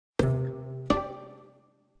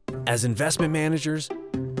As investment managers,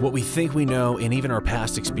 what we think we know and even our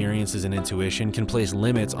past experiences and intuition can place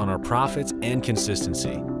limits on our profits and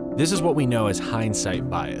consistency. This is what we know as hindsight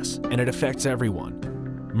bias, and it affects everyone.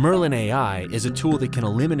 Merlyn.AI is a tool that can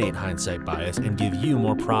eliminate hindsight bias and give you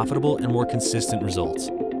more profitable and more consistent results.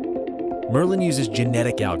 Merlyn uses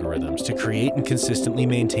genetic algorithms to create and consistently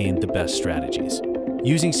maintain the best strategies.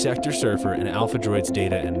 Using Sector Surfer and AlphaDroid's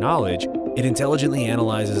data and knowledge, it intelligently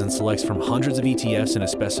analyzes and selects from hundreds of ETFs in a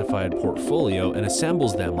specified portfolio and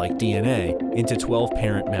assembles them like DNA into 12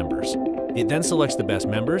 parent members. It then selects the best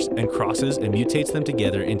members and crosses and mutates them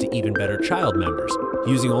together into even better child members,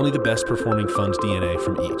 using only the best performing fund DNA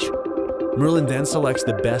from each. Merlyn then selects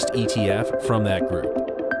the best ETF from that group.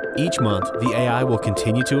 Each month, the AI will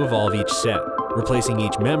continue to evolve each set, replacing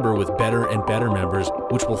each member with better and better members,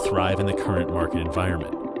 which will thrive in the current market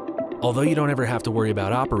environment. Although you don't ever have to worry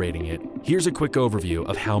about operating it, here's a quick overview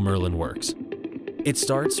of how Merlyn works. It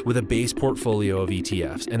starts with a base portfolio of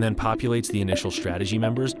ETFs and then populates the initial strategy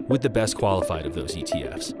members with the best qualified of those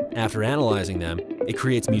ETFs. After analyzing them, it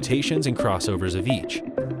creates mutations and crossovers of each.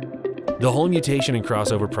 The whole mutation and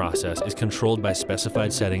crossover process is controlled by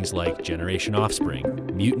specified settings like generation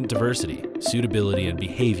offspring, mutant diversity, suitability and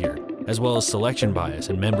behavior, as well as selection bias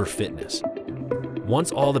and member fitness.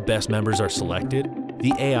 Once all the best members are selected,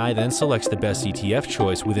 the AI then selects the best ETF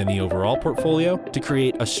choice within the overall portfolio to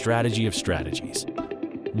create a strategy of strategies.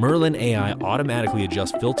 Merlyn.AI automatically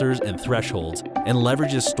adjusts filters and thresholds and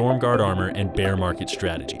leverages StormGuard armor and bear market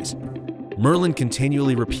strategies. Merlyn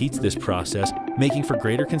continually repeats this process, making for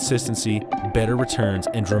greater consistency, better returns,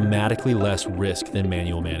 and dramatically less risk than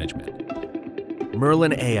manual management.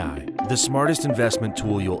 Merlyn.AI, the smartest investment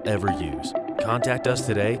tool you'll ever use. Contact us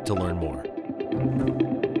today to learn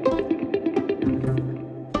more.